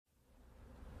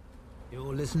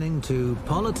You're listening to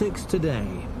Politics Today,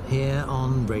 here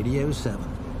on Radio 7.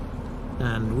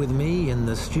 And with me in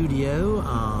the studio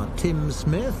are Tim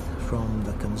Smith from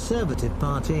the Conservative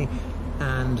Party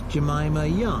and Jemima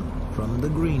Young from the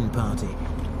Green Party.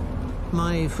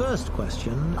 My first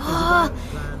question is about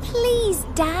plans... Please,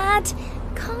 Dad,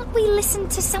 can't we listen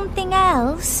to something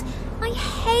else? I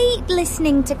hate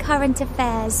listening to current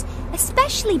affairs,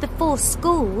 especially before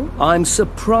school. I'm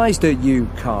surprised at you,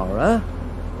 Cara.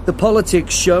 The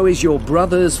politics show is your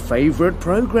brother's favourite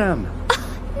programme.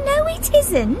 No, it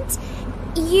isn't.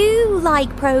 You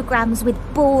like programmes with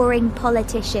boring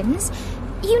politicians.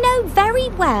 You know very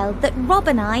well that Rob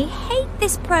and I hate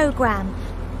this programme.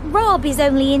 Rob is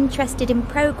only interested in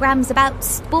programmes about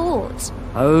sport.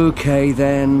 OK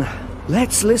then,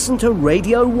 let's listen to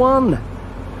Radio 1.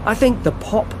 I think the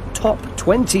Pop Top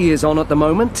 20 is on at the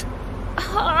moment.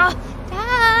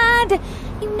 Dad,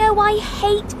 you know I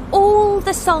hate all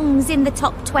the songs in the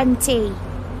top 20.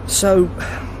 So,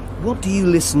 what do you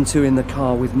listen to in the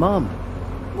car with Mum?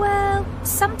 Well,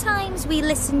 sometimes we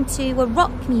listen to a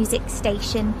rock music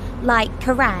station like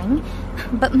Kerrang,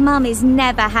 but Mum is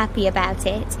never happy about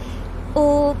it.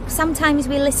 Or sometimes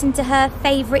we listen to her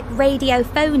favourite radio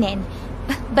phone-in,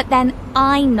 but then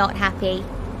I'm not happy.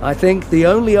 I think the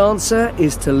only answer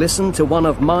is to listen to one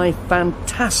of my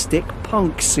fantastic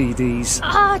punk CDs.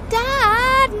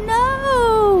 Dad,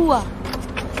 no!